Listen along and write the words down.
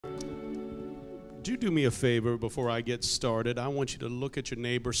Would you do me a favor before I get started? I want you to look at your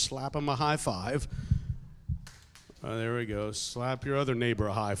neighbor, slap him a high five. There we go. Slap your other neighbor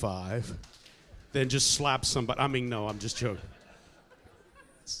a high five. Then just slap somebody. I mean, no, I'm just joking.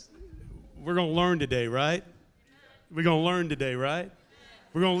 We're going to learn today, right? We're going to learn today, right?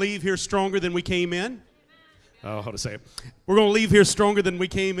 We're going to leave here stronger than we came in. Oh, how to say it. We're going to leave here stronger than we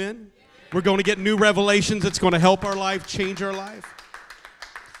came in. We're going to get new revelations that's going to help our life, change our life.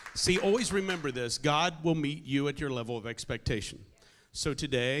 See, always remember this. God will meet you at your level of expectation. So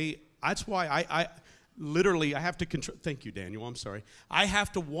today, that's why I literally have to control. Thank you, Daniel. I'm sorry. I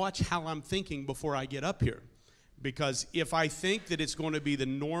have to watch how I'm thinking before I get up here. Because if I think that it's going to be the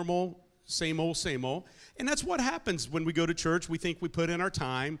normal, same old, and that's what happens when we go to church. We think we put in our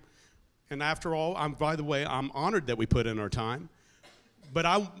time. And after all, by the way, I'm honored that we put in our time. But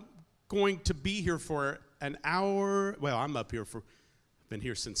I'm going to be here for an hour. Well, I'm up here for... been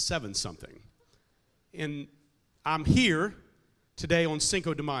here since 7-something. And I'm here today on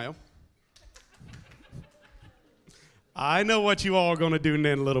Cinco de Mayo. I know what you all are going to do in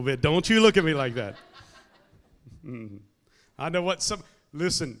a little bit. Don't you look at me like that. I know what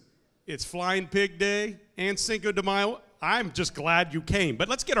listen, it's Flying Pig Day and Cinco de Mayo. I'm just glad you came. But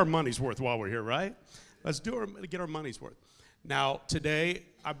let's get our money's worth while we're here, right? Let's get our money's worth. Now, today,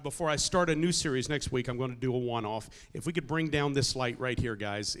 before I start a new series next week, I'm going to do a one-off. If we could bring down this light right here,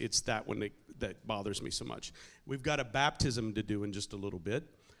 guys, it's that one that bothers me so much. We've got a baptism to do in just a little bit.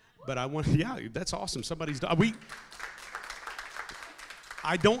 But I want, yeah, that's awesome.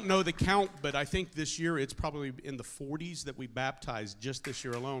 I don't know the count, but I think this year it's probably in the 40s that we baptized just this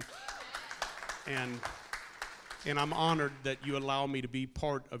year alone. And I'm honored that you allow me to be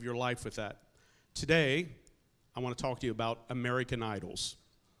part of your life with that. Today, I want to talk to you about American Idols.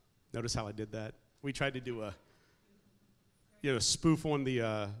 Notice how I did that? We tried to do a spoof on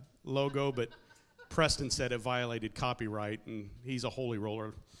the logo, but Preston said it violated copyright, and he's a holy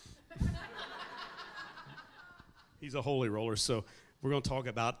roller. He's a holy roller, so we're going to talk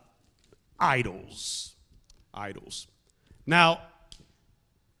about idols. Idols. Now,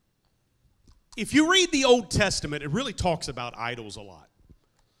 if you read the Old Testament, it really talks about idols a lot.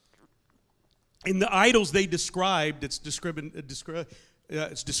 And the idols they described, it's described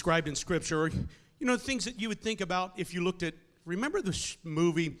in Scripture. You know, things that you would think about if you looked at, remember the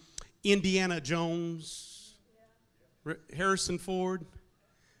movie Indiana Jones? Yeah. Harrison Ford?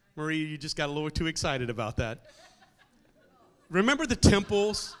 Marie, you just got a little too excited about that. Remember the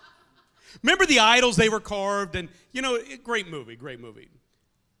temples? Remember the idols they were carved? And, you know, great movie, great movie.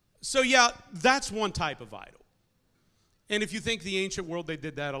 So, yeah, that's one type of idol. And if you think the ancient world, they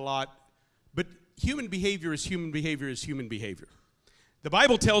did that a lot. But human behavior is human behavior is human behavior. The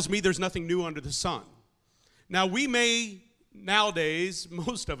Bible tells me there's nothing new under the sun. Now, we may, nowadays,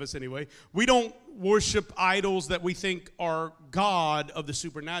 most of us anyway, we don't worship idols that we think are God of the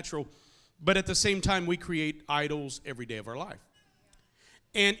supernatural, but at the same time, we create idols every day of our life.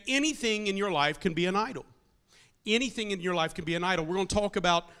 And anything in your life can be an idol. Anything in your life can be an idol. We're going to talk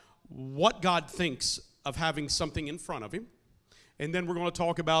about what God thinks of having something in front of him. And then we're going to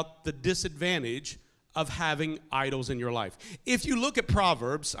talk about the disadvantage of having idols in your life. If you look at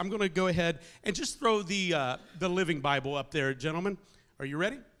Proverbs, I'm going to go ahead and just throw the Living Bible up there, gentlemen. Are you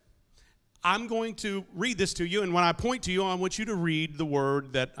ready? I'm going to read this to you, and when I point to you, I want you to read the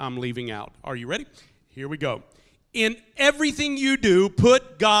word that I'm leaving out. Are you ready? Here we go. In everything you do,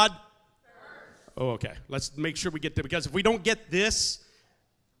 put God first. Oh, okay. Let's make sure we get there, because if we don't get this,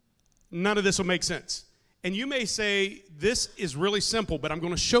 none of this will make sense. And you may say, this is really simple, but I'm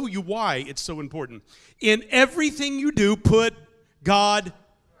going to show you why it's so important. In everything you do, put God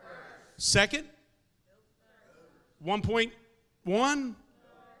first. Second? 1.1?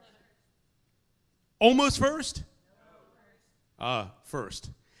 Almost first? First.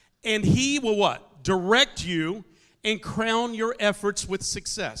 And he will what? Direct you and crown your efforts with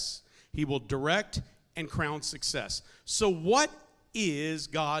success. He will direct and crown success. So what is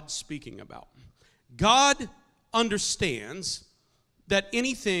God speaking about? God understands that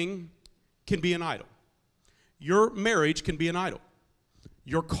anything can be an idol. Your marriage can be an idol.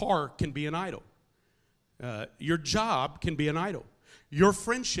 Your car can be an idol. Your job can be an idol. Your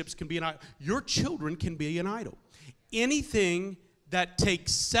friendships can be an idol. Your children can be an idol. Anything that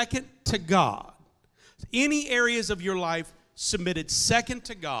takes second to God, any areas of your life submitted second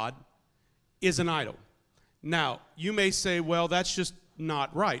to God is an idol. Now, you may say, well, that's just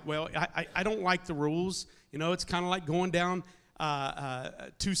not right. Well, I don't like the rules. You know, it's kind of like going down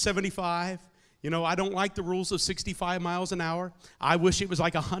 275. You know, I don't like the rules of 65 miles an hour. I wish it was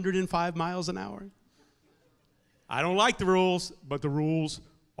like 105 miles an hour. I don't like the rules, but the rules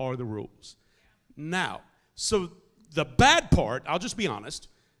are the rules. Now, so the bad part, I'll just be honest,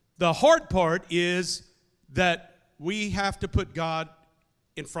 the hard part is that we have to put God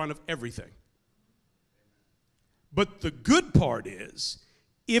in front of everything. But the good part is,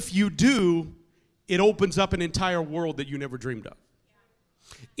 if you do, it opens up an entire world that you never dreamed of.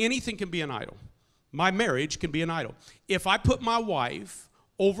 Anything can be an idol. My marriage can be an idol. If I put my wife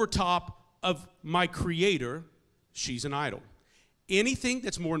over top of my Creator, she's an idol. Anything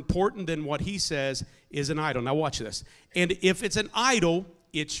that's more important than what He says is an idol. Now watch this. And if it's an idol,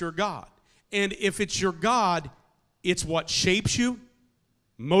 it's your God. And if it's your God, it's what shapes you,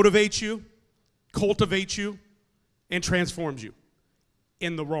 motivates you, cultivates you, and transforms you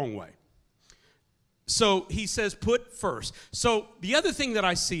in the wrong way. So he says, put first. So the other thing that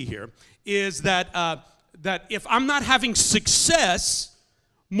I see here is that, that if I'm not having success,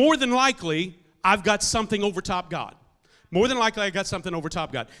 more than likely, I've got something over top God. More than likely, I got something over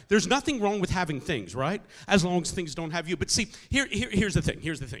top God. There's nothing wrong with having things, right? As long as things don't have you. But see, here's the thing.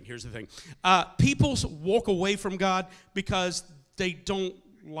 Here's the thing. People walk away from God because they don't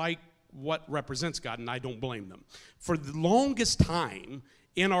like what represents God, and I don't blame them. For the longest time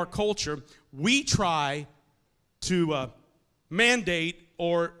in our culture, we try to mandate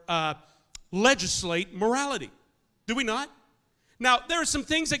or legislate morality. Do we not? Now, there are some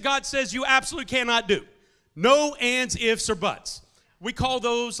things that God says you absolutely cannot do. No ands, ifs, or buts. We call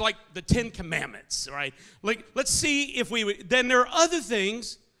those like the 10 Commandments, right? Like, let's see if we would. Then there are other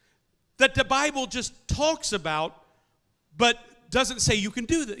things that the Bible just talks about, but doesn't say you can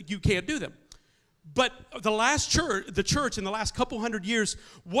do that. You can't do them. But the church in the last couple hundred years,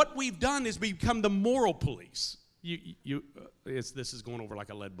 what we've done is become the moral police. This is going over like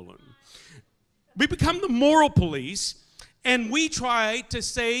a lead balloon. We become the moral police, and we try to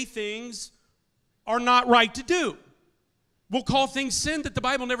say things are not right to do. We'll call things sin that the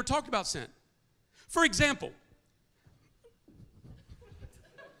Bible never talked about sin. For example,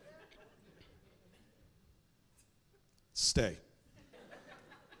 stay.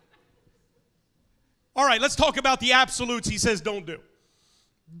 All right, let's talk about the absolutes he says don't do.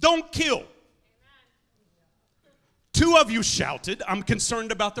 Don't kill. Amen. 2 of you shouted. I'm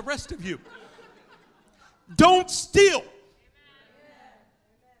concerned about the rest of you. Don't steal.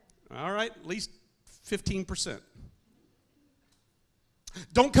 Amen. All right, at least 15%.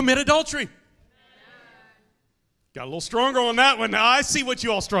 Don't commit adultery. Amen. Got a little stronger on that one. Now I see what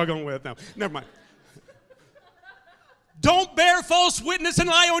you all struggling with now. Never mind. Don't bear false witness and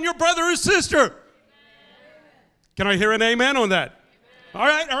lie on your brother or sister. Amen. Can I hear an amen on that?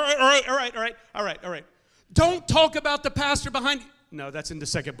 Amen. All right. Don't talk about the pastor behind you. No, that's in the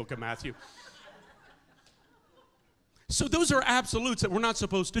 2nd book of Matthew. So those are absolutes that we're not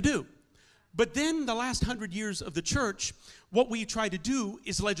supposed to do. But then the last 100 years of the church, what we try to do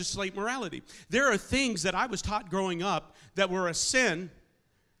is legislate morality. There are things that I was taught growing up that were a sin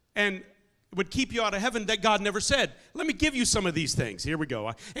and would keep you out of heaven that God never said. Let me give you some of these things. Here we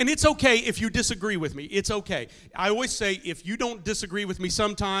go. And it's okay if you disagree with me. It's okay. I always say, if you don't disagree with me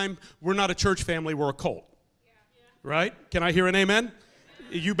sometime, we're not a church family, we're a cult. Right? Can I hear an amen?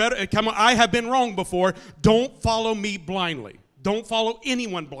 You better, come on, I have been wrong before. Don't follow me blindly. Don't follow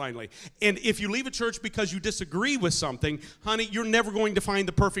anyone blindly. And if you leave a church because you disagree with something, honey, you're never going to find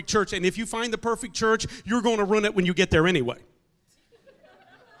the perfect church. And if you find the perfect church, you're going to ruin it when you get there anyway.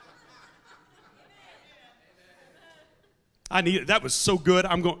 That was so good.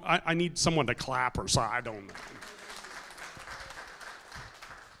 I need someone to clap or so. I don't know.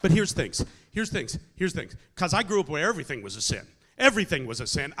 But here's things. Because I grew up where everything was a sin. Everything was a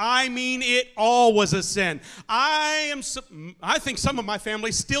sin. I mean, it all was a sin. I think some of my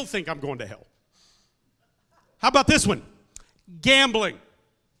family still think I'm going to hell. How about this one? Gambling.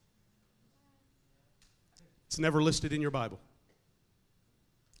 It's never listed in your Bible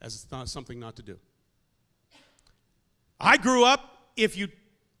as something not to do. I grew up, if you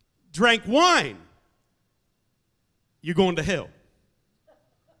drank wine, you're going to hell.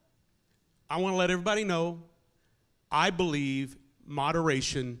 I want to let everybody know, I believe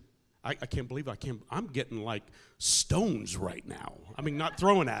moderation. I can't believe I'm getting like stones right now. I mean, not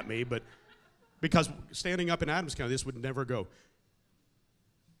throwing at me, but because standing up in Adams County, this would never go.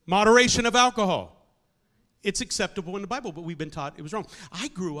 Moderation of alcohol. It's acceptable in the Bible, but we've been taught it was wrong. I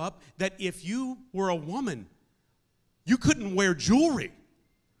grew up that if you were a woman, you couldn't wear jewelry.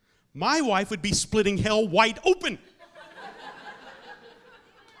 My wife would be splitting hell wide open.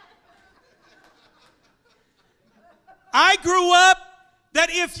 I grew up that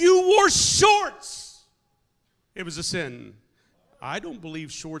if you wore shorts, it was a sin. I don't believe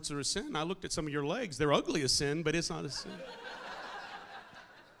shorts are a sin. I looked at some of your legs. They're ugly as sin, but it's not a sin.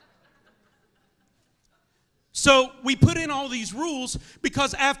 So we put in all these rules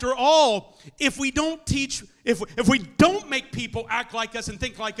because after all, if we don't teach, if we don't make people act like us and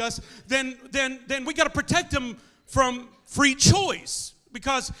think like us, then we got to protect them from free choice.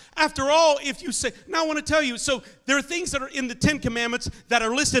 Because after all, if you say, now I want to tell you, so there are things that are in the 10 Commandments that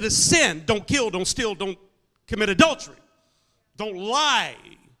are listed as sin. Don't kill, don't steal, don't commit adultery. Don't lie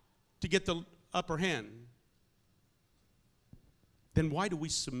to get the upper hand. Then why do we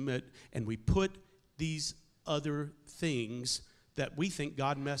submit and we put these other things that we think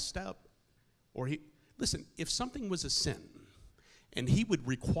God messed up? Or listen, if something was a sin and he would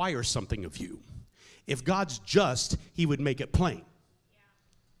require something of you, if God's just, he would make it plain.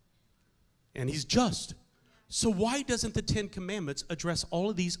 And he's just. So why doesn't the 10 Commandments address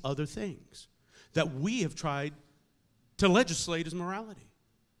all of these other things that we have tried to legislate as morality?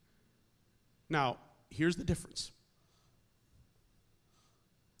 Now, here's the difference.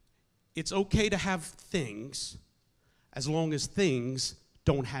 It's okay to have things as long as things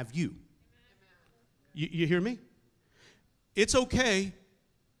don't have you. You hear me? It's okay.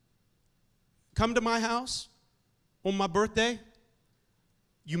 Come to my house on my birthday.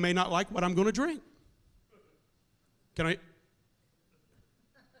 You may not like what I'm going to drink. Can I?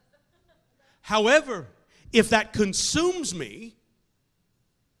 However, if that consumes me,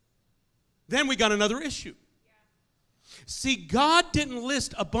 then we got another issue. See, God didn't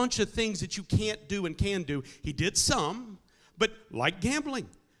list a bunch of things that you can't do and can do. He did some, but like gambling,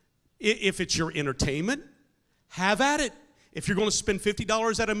 if it's your entertainment, have at it. If you're going to spend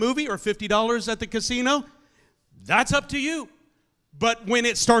 $50 at a movie or $50 at the casino, that's up to you. But when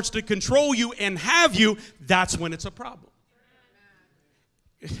it starts to control you and have you, that's when it's a problem.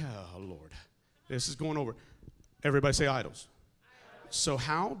 Oh, Lord. This is going over. Everybody say idols. So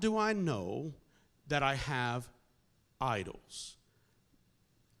how do I know that I have idols?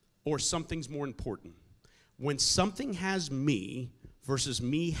 Or something's more important. When something has me versus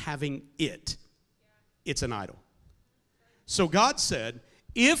me having it, it's an idol. So God said,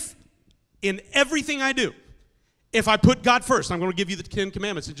 if in everything I do, if I put God first, I'm going to give you the 10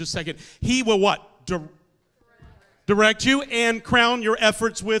 Commandments in just a second, he will what? Direct you and crown your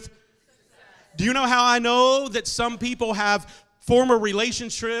efforts with success. Do you know how I know that some people have former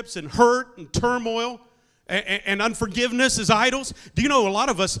relationships and hurt and turmoil and unforgiveness as idols? Do you know a lot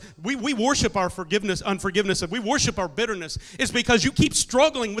of us, we worship our unforgiveness, and we worship our bitterness. It's because you keep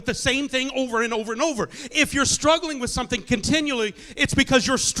struggling with the same thing over and over and over. If you're struggling with something continually, it's because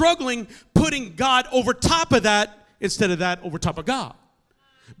you're struggling putting God over top of that instead of that over top of God.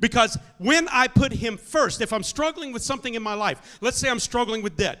 Because when I put him first, if I'm struggling with something in my life, let's say I'm struggling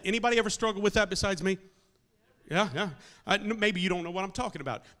with debt. Anybody ever struggle with that besides me? Yeah. Maybe you don't know what I'm talking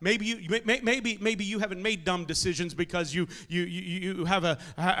about. Maybe you haven't made dumb decisions because you have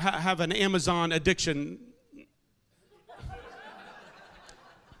an Amazon addiction.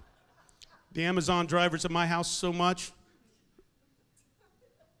 The Amazon drivers at my house so much.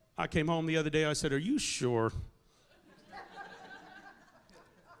 I came home the other day. I said, "Are you sure?"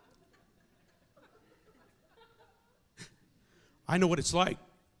 I know what it's like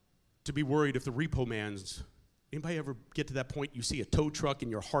to be worried if the repo man's. Anybody ever get to that point you see a tow truck and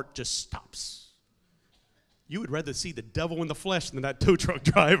your heart just stops? You would rather see the devil in the flesh than that tow truck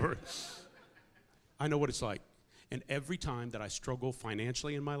driver. I know what it's like. And every time that I struggle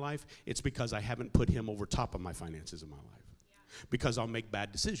financially in my life, it's because I haven't put him over top of my finances in my life. Because I'll make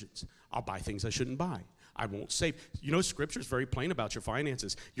bad decisions. I'll buy things I shouldn't buy. I won't save. You know, Scripture is very plain about your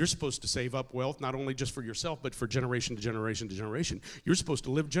finances. You're supposed to save up wealth, not only just for yourself, but for generation to generation to generation. You're supposed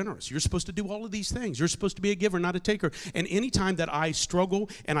to live generous. You're supposed to do all of these things. You're supposed to be a giver, not a taker. And anytime that I struggle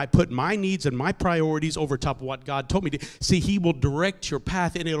and I put my needs and my priorities over top of what God told me to, see, he will direct your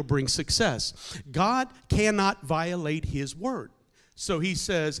path and it'll bring success. God cannot violate his word. So he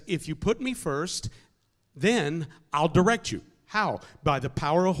says, if you put me first, then I'll direct you. How? By the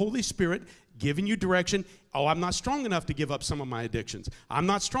power of Holy Spirit giving you direction. Oh, I'm not strong enough to give up some of my addictions. I'm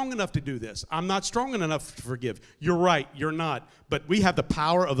not strong enough to do this. I'm not strong enough to forgive. You're right, you're not. But we have the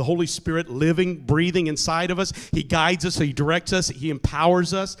power of the Holy Spirit living, breathing inside of us. He guides us, he directs us, he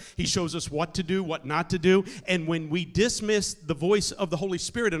empowers us. He shows us what to do, what not to do. And when we dismiss the voice of the Holy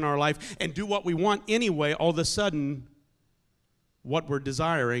Spirit in our life and do what we want anyway, all of a sudden, what we're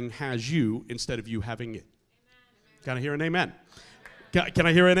desiring has you instead of you having it. Amen. Can I hear an amen? Can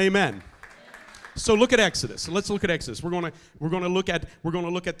I hear an amen? So look at Exodus. Let's look at Exodus. We're going to look at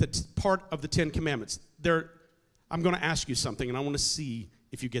the part of the 10 Commandments. I'm going to ask you something, and I want to see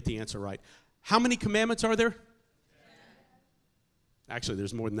if you get the answer right. How many commandments are there? 10. Actually,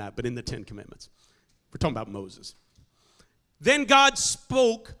 there's more than that, but in the 10 Commandments. We're talking about Moses. Then God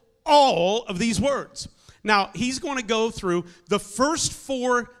spoke all of these words. Now, he's going to go through the first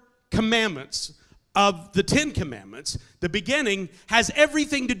 4 commandments of the 10 commandments. The beginning has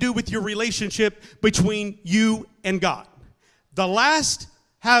everything to do with your relationship between you and God. The last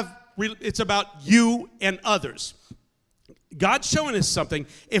it's about you and others. God's showing us something.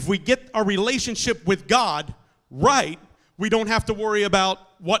 If we get our relationship with God right, we don't have to worry about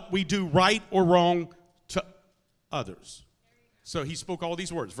what we do right or wrong to others. So he spoke all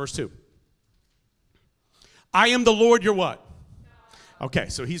these words. Verse 2. I am the Lord your what? Okay,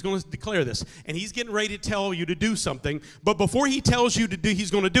 so he's going to declare this, and he's getting ready to tell you to do something, but before he tells you to do, he's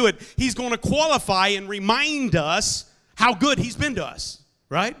going to do it, he's going to qualify and remind us how good he's been to us,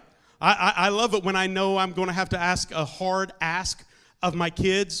 right? I love it when I know I'm going to have to ask a hard ask of my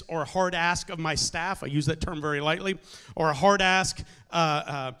kids or a hard ask of my staff. I use that term very lightly. Or a hard ask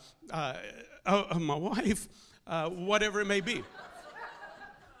of my wife, whatever it may be.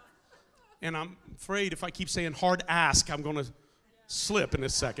 And I'm afraid if I keep saying hard ask, I'm going to slip in a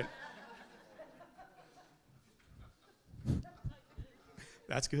second.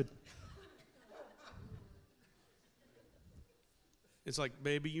 That's good. It's like,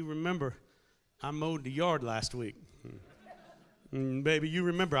 baby, you remember I mowed the yard last week. Baby, you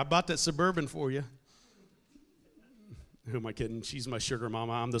remember I bought that Suburban for you. Who am I kidding? She's my sugar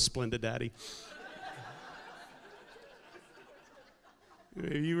mama. I'm the splendid daddy.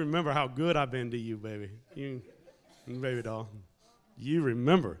 You remember how good I've been to you, baby. Baby doll. You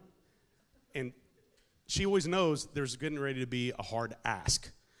remember. And she always knows there's getting ready to be a hard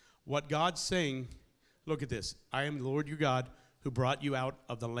ask. What God's saying, look at this. I am the Lord your God who brought you out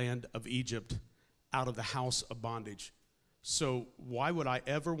of the land of Egypt, out of the house of bondage. So why would I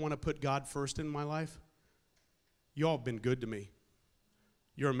ever want to put God first in my life? Y'all have been good to me.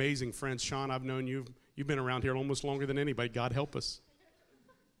 You're amazing friends. Sean, I've known you. You've been around here almost longer than anybody. God help us.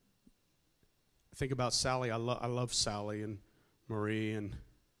 Think about Sally. I love Sally and Marie and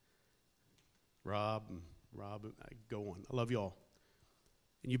Rob. I go on. I love y'all.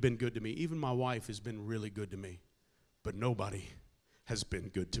 And you've been good to me. Even my wife has been really good to me. But nobody has been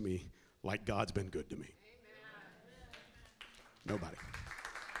good to me like God's been good to me. Nobody.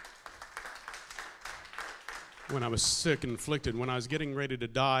 When I was sick and afflicted, when I was getting ready to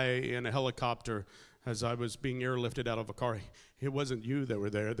die in a helicopter as I was being airlifted out of a car, it wasn't you that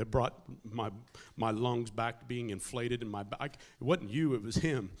were there that brought my lungs back to being inflated in my back. It wasn't you, it was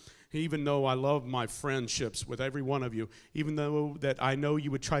him. Even though I love my friendships with every one of you, even though that I know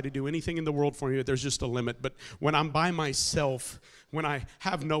you would try to do anything in the world for me, there's just a limit. But when I'm by myself, when I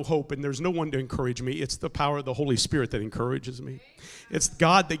have no hope and there's no one to encourage me, it's the power of the Holy Spirit that encourages me. It's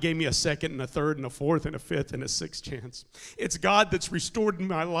God that gave me a second and a third and a fourth and a fifth and a sixth chance. It's God that's restored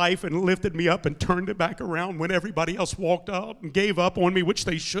my life and lifted me up and turned it back around when everybody else walked out and gave up on me, which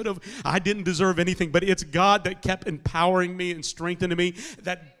they should have. I didn't deserve anything, but it's God that kept empowering me and strengthening me,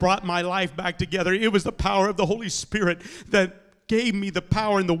 that brought my life back together. It was the power of the Holy Spirit that gave me the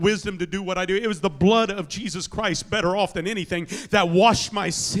power and the wisdom to do what I do. It was the blood of Jesus Christ, better off than anything, that washed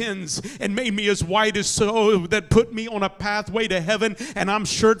my sins and made me as white as snow, that put me on a pathway to heaven, and I'm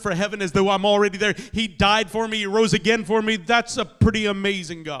sure for heaven as though I'm already there. He died for me. He rose again for me. That's a pretty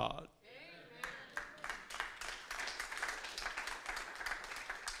amazing God.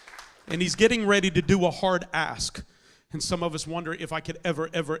 And he's getting ready to do a hard ask. And some of us wonder if I could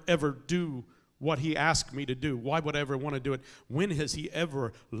ever do what he asked me to do. Why would I ever want to do it? When has he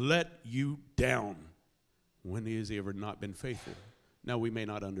ever let you down? When has he ever not been faithful? Now, we may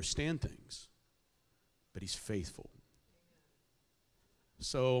not understand things, but he's faithful.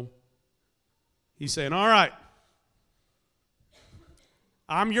 So he's saying, all right,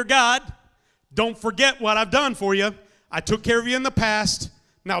 I'm your God. Don't forget what I've done for you. I took care of you in the past.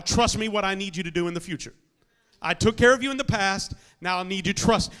 Now trust me what I need you to do in the future. I took care of you in the past. Now I need you to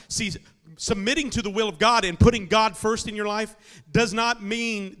trust. See, submitting to the will of God and putting God first in your life does not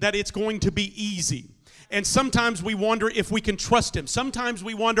mean that it's going to be easy. And sometimes we wonder if we can trust him. Sometimes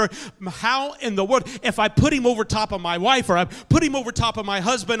we wonder how in the world, if I put him over top of my wife, or I put him over top of my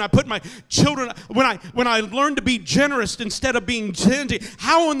husband, I put my children, when I learn to be generous instead of being stingy,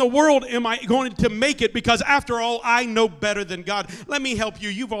 how in the world am I going to make it? Because after all, I know better than God. Let me help you.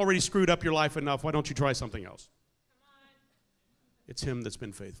 You've already screwed up your life enough. Why don't you try something else? It's him that's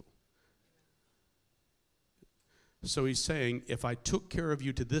been faithful. So he's saying, if I took care of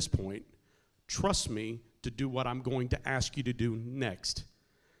you to this point, trust me to do what I'm going to ask you to do next.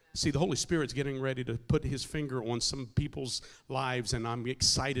 See, the Holy Spirit's getting ready to put his finger on some people's lives, and I'm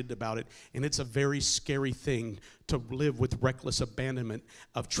excited about it. And it's a very scary thing to live with reckless abandonment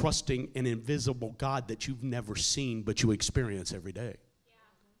of trusting an invisible God that you've never seen, but you experience every day.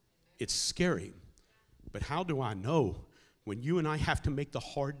 It's scary. But how do I know when you and I have to make the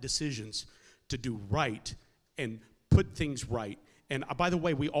hard decisions to do right and put things right? And by the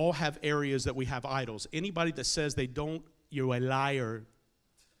way, we all have areas that we have idols. Anybody that says they don't, you're a liar.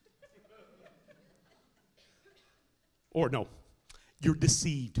 Or no, you're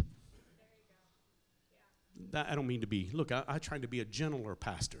deceived. I don't mean to be, look, I try to be a gentler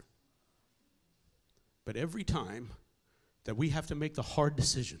pastor. But every time that we have to make the hard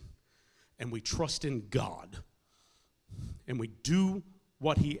decision and we trust in God and we do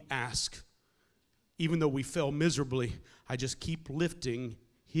what he asks, even though we fail miserably, I just keep lifting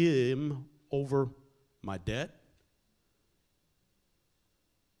him over my debt,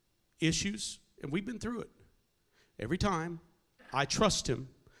 issues, and we've been through it. Every time I trust him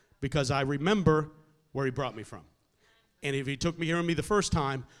because I remember where he brought me from. And if he took me care of me the first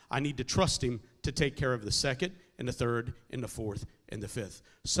time, I need to trust him to take care of the second and the third and the fourth and the fifth.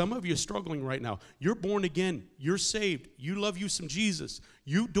 Some of you are struggling right now. You're born again. You're saved. You love you some Jesus.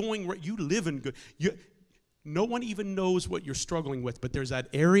 You living good. No one even knows what you're struggling with, but there's that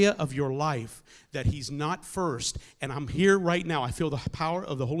area of your life that he's not first. And I'm here right now. I feel the power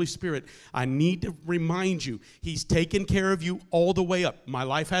of the Holy Spirit. I need to remind you, he's taken care of you all the way up. My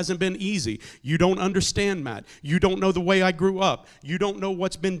life hasn't been easy. You don't understand, Matt. You don't know the way I grew up. You don't know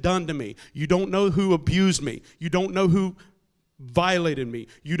what's been done to me. You don't know who abused me. You don't know who violated me.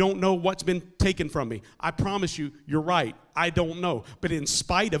 You don't know what's been taken from me. I promise you, you're right. I don't know. But in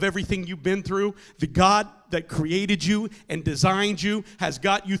spite of everything you've been through, the God that created you and designed you has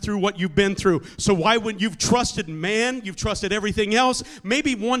got you through what you've been through. So why wouldn't you've trusted man? You've trusted everything else.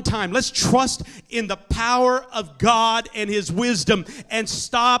 Maybe one time, let's trust in the power of God and his wisdom and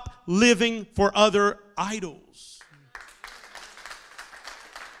stop living for other idols.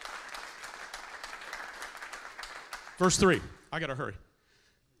 Verse 3. I got to hurry.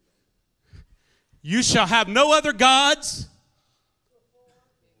 You shall have no other gods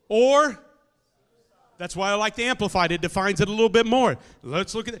or, that's why I like the Amplified. It defines it a little bit more.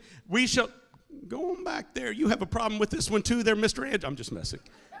 Let's look at it. We shall, go on back there. You have a problem with this one too there, Mr. Andrew. I'm just messing.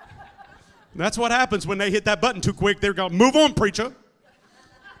 That's what happens when they hit that button too quick. They're going, move on, preacher.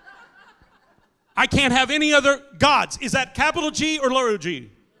 I can't have any other gods. Is that capital G or lower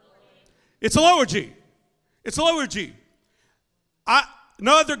G? It's a lower G. It's a lower G.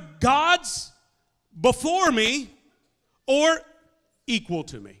 No other gods before me or equal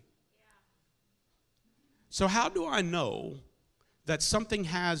to me. So how do I know that something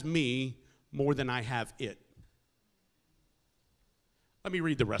has me more than I have it? Let me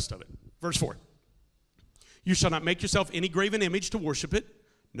read the rest of it. Verse 4. You shall not make yourself any graven image to worship it.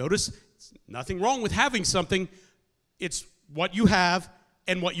 Notice, nothing wrong with having something. It's what you have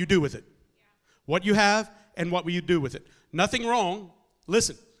and what you do with it. What you have and what will you do with it. Nothing wrong.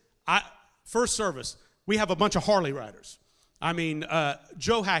 Listen, first service, we have a bunch of Harley riders. I mean,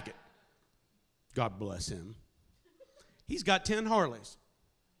 Joe Hackett, God bless him. He's got 10 Harleys.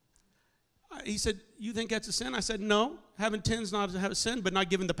 He said, you think that's a sin? I said, no, having 10 is not a sin, but not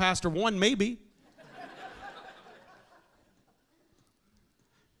giving the pastor one, maybe.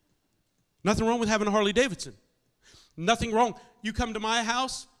 Nothing wrong with having a Harley Davidson. Nothing wrong. You come to my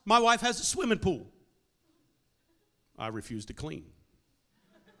house, my wife has a swimming pool. I refuse to clean.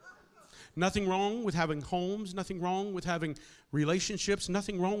 Nothing wrong with having homes. Nothing wrong with having relationships.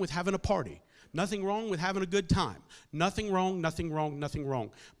 Nothing wrong with having a party. Nothing wrong with having a good time. Nothing wrong, nothing wrong, nothing wrong.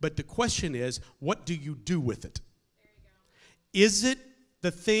 But the question is, what do you do with it? Is it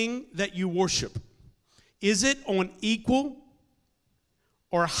the thing that you worship? Is it on equal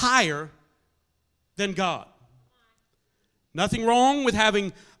or higher than God? Nothing wrong with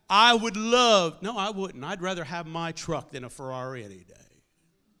having, I wouldn't. I'd rather have my truck than a Ferrari any day.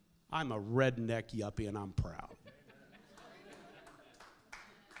 I'm a redneck yuppie and I'm proud.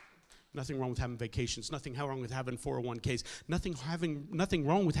 Nothing wrong with having vacations. Nothing wrong with having 401ks. Nothing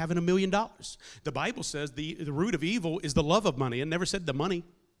wrong with having $1 million. The Bible says the root of evil is the love of money. It never said the money.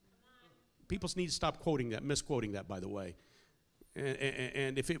 People need to stop misquoting that, by the way.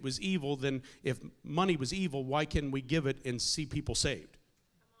 And if it was evil, then if money was evil, why can we give it and see people saved?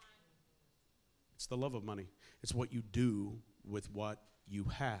 It's the love of money. It's what you do with what you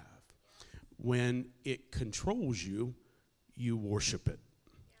have. When it controls you, you worship it.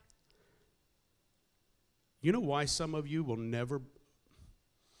 You know why some of you will never...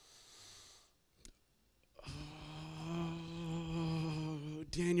 Oh,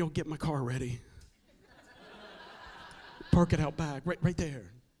 Daniel, get my car ready. Park it out back, right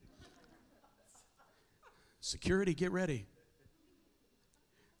there. Security, get ready.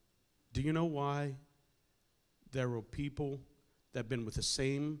 Do you know why there are people that have been with the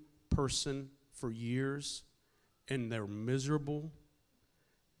same person for years and they're miserable.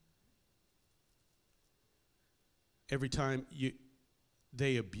 Every time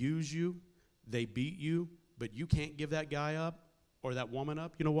they abuse you, they beat you, but you can't give that guy up or that woman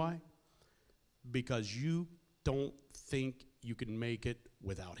up. You know why? Because you don't think you can make it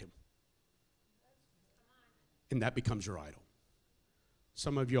without him. And that becomes your idol.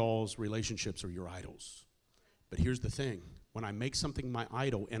 Some of y'all's relationships are your idols. But here's the thing. When I make something my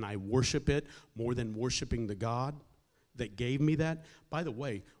idol and I worship it more than worshiping the God that gave me that. By the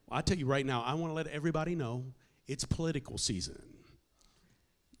way, I'll tell you right now, I want to let everybody know it's political season.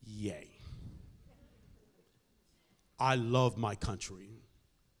 Yay. I love my country.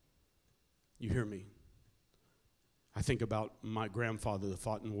 You hear me? I think about my grandfather that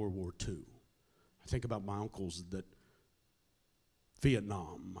fought in World War II. I think about my uncles that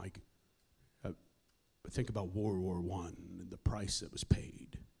Vietnam. I think about World War I and the price that was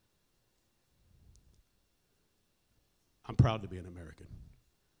paid. I'm proud to be an American.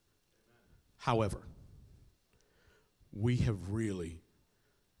 However, we have really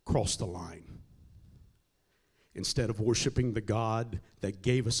crossed the line. Instead of worshiping the God that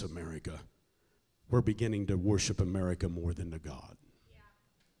gave us America, we're beginning to worship America more than the God.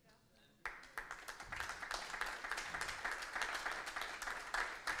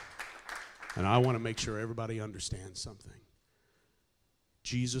 And I want to make sure everybody understands something.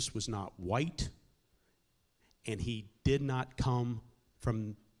 Jesus was not white, and he did not come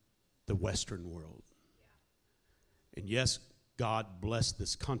from the Western world. And yes, God bless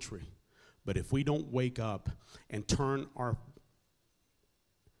this country, but if we don't wake up and turn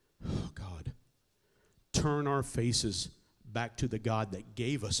our faces back to the God that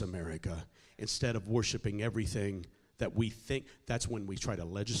gave us America instead of worshiping everything that we think, that's when we try to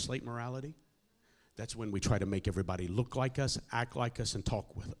legislate morality. That's when we try to make everybody look like us, act like us, and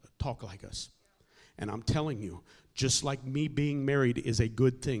talk like us. And I'm telling you, just like me being married is a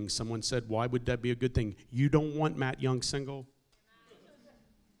good thing. Someone said, why would that be a good thing? You don't want Matt Young single?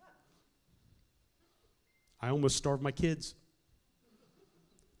 I almost starved my kids.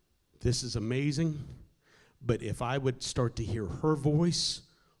 This is amazing. But if I would start to hear her voice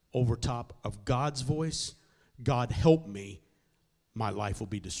over top of God's voice, God help me, my life will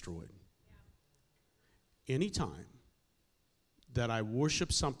be destroyed. Anytime that I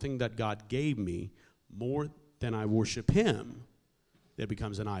worship something that God gave me more than I worship him, it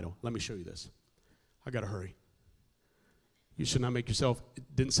becomes an idol. Let me show you this. I got to hurry. You should not make yourself, it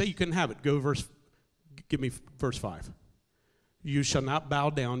didn't say you couldn't have it. Give me verse 5. You shall not bow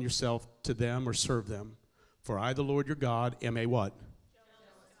down yourself to them or serve them, for I, the Lord your God, am a what?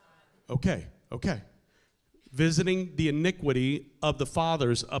 Okay. Visiting the iniquity of the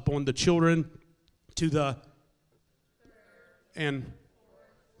fathers upon the children to the and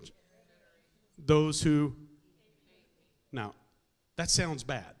those who. Now, that sounds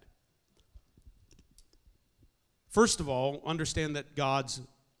bad. First of all, understand that God's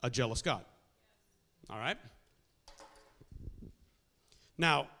a jealous God. All right?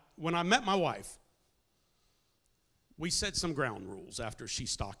 Now, when I met my wife, we set some ground rules after she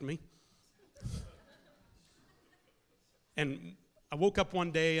stalked me. And I woke up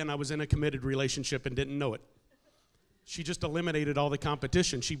one day and I was in a committed relationship and didn't know it. She just eliminated all the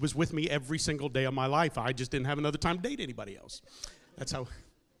competition. She was with me every single day of my life. I just didn't have another time to date anybody else. That's how.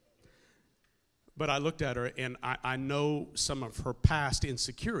 But I looked at her, and I know some of her past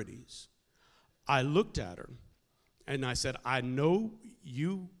insecurities. I looked at her, and I said, I know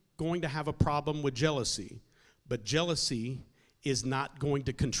you going to have a problem with jealousy, but jealousy is not going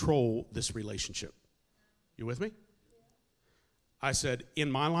to control this relationship. You with me? I said,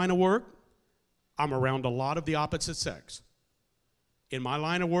 in my line of work, I'm around a lot of the opposite sex. In my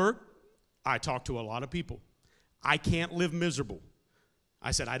line of work, I talk to a lot of people. I can't live miserable.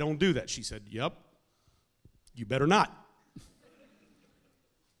 I said, I don't do that. She said, yep, you better not.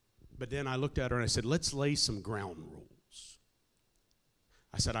 But then I looked at her and I said, let's lay some ground rules.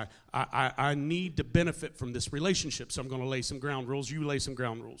 I said, I need to benefit from this relationship, so I'm going to lay some ground rules. You lay some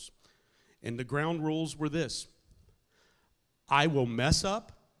ground rules. And the ground rules were this. I will mess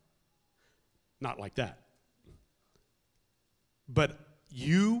up. Not like that. But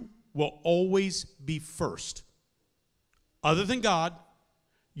you will always be first. Other than God,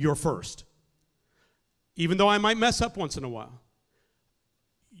 you're first. Even though I might mess up once in a while,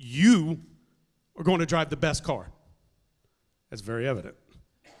 you are going to drive the best car. That's very evident.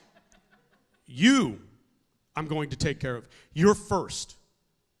 I'm going to take care of. You're first.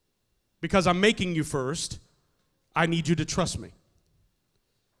 Because I'm making you first, I need you to trust me.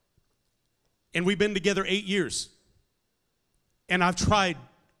 And we've been together 8 years. And I've tried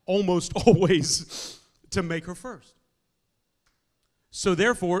almost always to make her first. So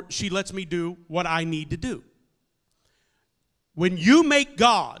therefore, she lets me do what I need to do. When you make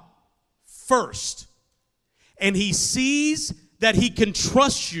God first, and he sees that he can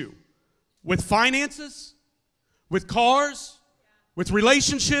trust you with finances, with cars, with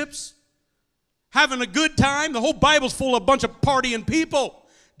relationships, having a good time. The whole Bible's full of a bunch of partying people.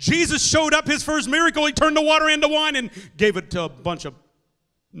 Jesus showed up, his first miracle, he turned the water into wine and gave it to a bunch of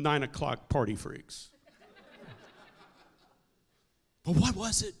 9 o'clock party freaks. But what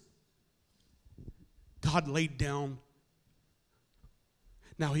was it? God laid down.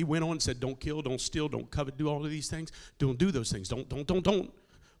 Now he went on and said, don't kill, don't steal, don't covet, do all of these things. Don't do those things. Don't.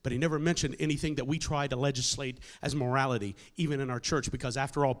 But he never mentioned anything that we try to legislate as morality, even in our church, because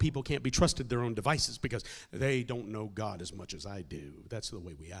after all, people can't be trusted their own devices because they don't know God as much as I do. That's the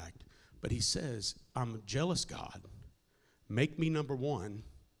way we act. But he says, I'm a jealous God. Make me number one.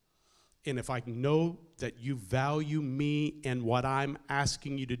 And if I know that you value me and what I'm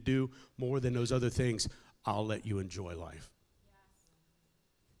asking you to do more than those other things, I'll let you enjoy life.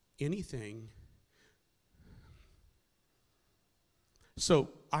 Yes. Anything. So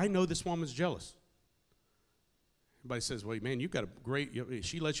I know this woman's jealous. Everybody says, well, man, you've got a great,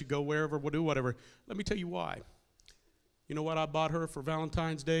 she lets you go wherever, do whatever. Let me tell you why. You know what I bought her for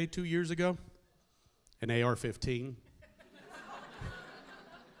Valentine's Day 2 years ago? An AR-15.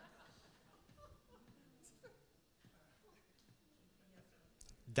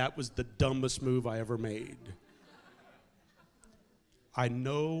 That was the dumbest move I ever made. I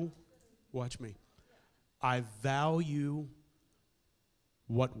know, watch me, I value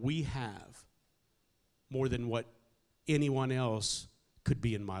what we have more than what anyone else could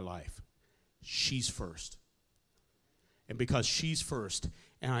be in my life. She's first. And because she's first,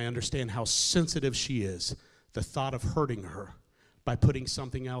 and I understand how sensitive she is, the thought of hurting her by putting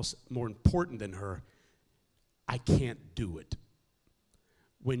something else more important than her, I can't do it.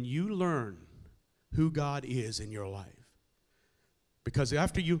 When you learn who God is in your life, because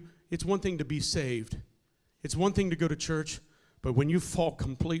after you, it's one thing to be saved, it's one thing to go to church, but when you fall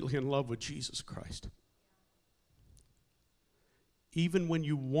completely in love with Jesus Christ, even when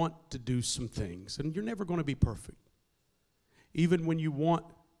you want to do some things, and you're never going to be perfect, even when you want,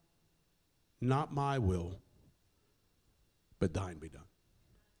 not my will, but thine be done.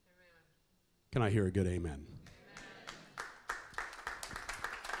 Amen. Can I hear a good amen?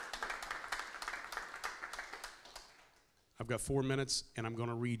 I've got 4 minutes, and I'm going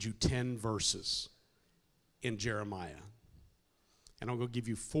to read you 10 verses in Jeremiah. And I'm going to give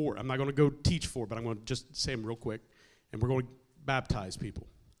you 4. I'm not going to go teach 4, but I'm going to just say them real quick. And we're going to baptize people.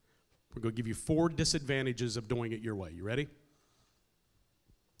 We're going to give you 4 disadvantages of doing it your way. You ready?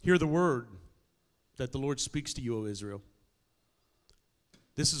 Hear the word that the Lord speaks to you, O Israel.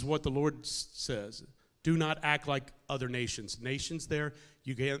 This is what the Lord says. Do not act like other nations. Nations there,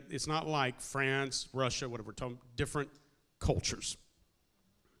 it's not like France, Russia, whatever, different cultures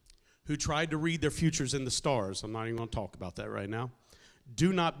who tried to read their futures in the stars. I'm not even going to talk about that right now.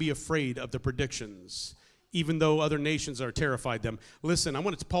 Do not be afraid of the predictions, even though other nations are terrified them. Listen, I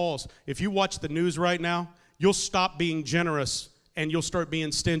want to pause. If you watch the news right now, you'll stop being generous and you'll start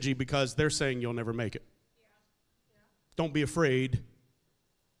being stingy because they're saying you'll never make it. Don't be afraid.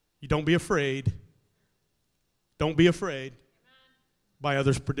 You don't be afraid. Don't be afraid by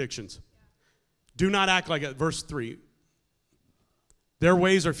others' predictions. Do not act like it. Verse 3. Their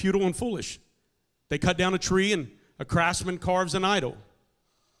ways are futile and foolish. They cut down a tree and a craftsman carves an idol.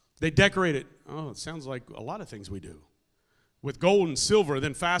 They decorate it. Oh, it sounds like a lot of things we do. With gold and silver,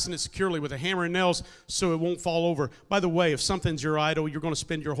 then fasten it securely with a hammer and nails so it won't fall over. By the way, if something's your idol, you're going to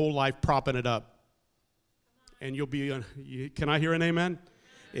spend your whole life propping it up. And you'll be, can I hear an amen?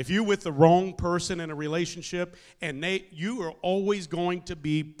 If you're with the wrong person in a relationship, and you are always going to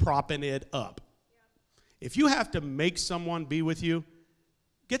be propping it up. If you have to make someone be with you,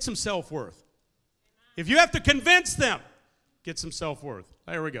 get some self-worth. If you have to convince them, get some self-worth.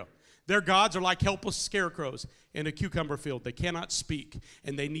 There we go. Their gods are like helpless scarecrows in a cucumber field. They cannot speak,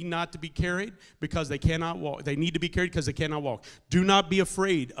 and they need not to be carried because they cannot walk. They need to be carried because they cannot walk. Do not be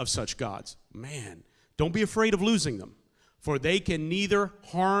afraid of such gods. Man, don't be afraid of losing them, for they can neither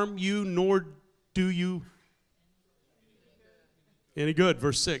harm you nor do you any good.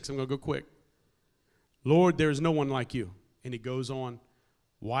 Verse 6, I'm going to go quick. Lord, there is no one like you. And he goes on.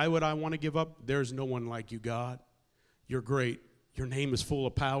 Why would I want to give up? There's no one like you, God. You're great. Your name is full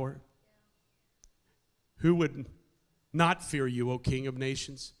of power. Who would not fear you, O King of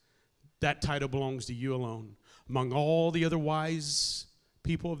nations? That title belongs to you alone. Among all the other wise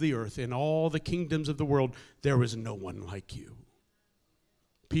people of the earth and all the kingdoms of the world, there is no one like you.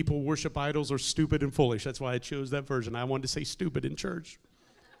 People worship idols are stupid and foolish. That's why I chose that version. I wanted to say stupid in church.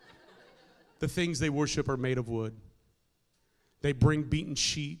 The things they worship are made of wood. They bring beaten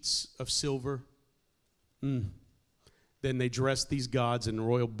sheets of silver. Then they dress these gods in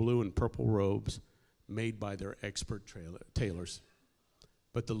royal blue and purple robes made by their expert tailors.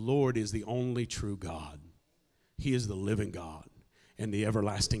 But the Lord is the only true God. He is the living God and the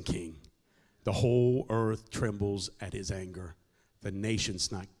everlasting King. The whole earth trembles at his anger. The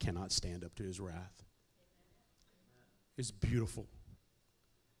nations cannot stand up to his wrath. It's beautiful.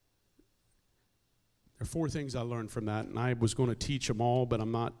 There are 4 things I learned from that, and I was going to teach them all, but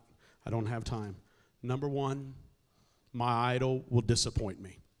I don't have time. Number 1, my idol will disappoint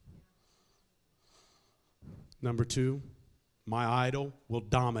me. Number 2, my idol will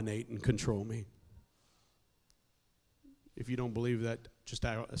dominate and control me. If you don't believe that, just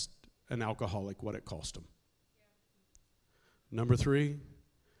ask an alcoholic what it cost him. Number 3,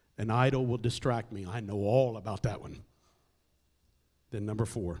 an idol will distract me. I know all about that one. Then number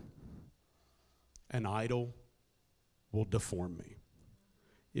 4, an idol will deform me.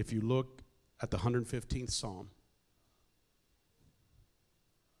 If you look at the 115th Psalm,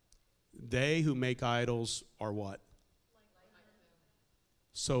 they who make idols are what?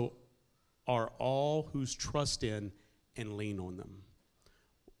 So are all whose trust in and lean on them.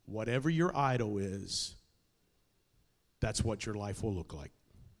 Whatever your idol is, that's what your life will look like.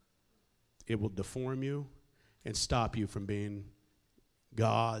 It will deform you and stop you from being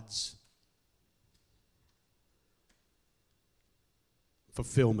God's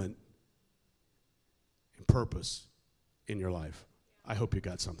fulfillment and purpose in your life. I hope you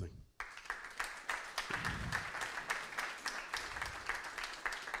got something.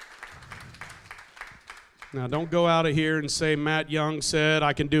 Now, don't go out of here and say, Matt Young said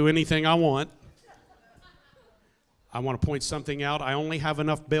I can do anything I want. I want to point something out. I only have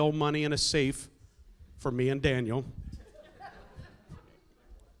enough bail money in a safe for me and Daniel.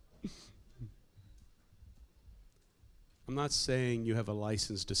 I'm not saying you have a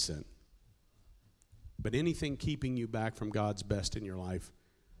license to sin, but anything keeping you back from God's best in your life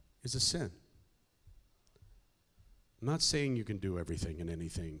is a sin. I'm not saying you can do everything and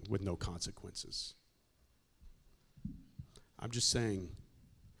anything with no consequences. I'm just saying,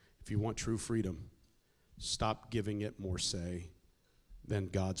 if you want true freedom, stop giving it more say than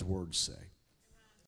God's words say.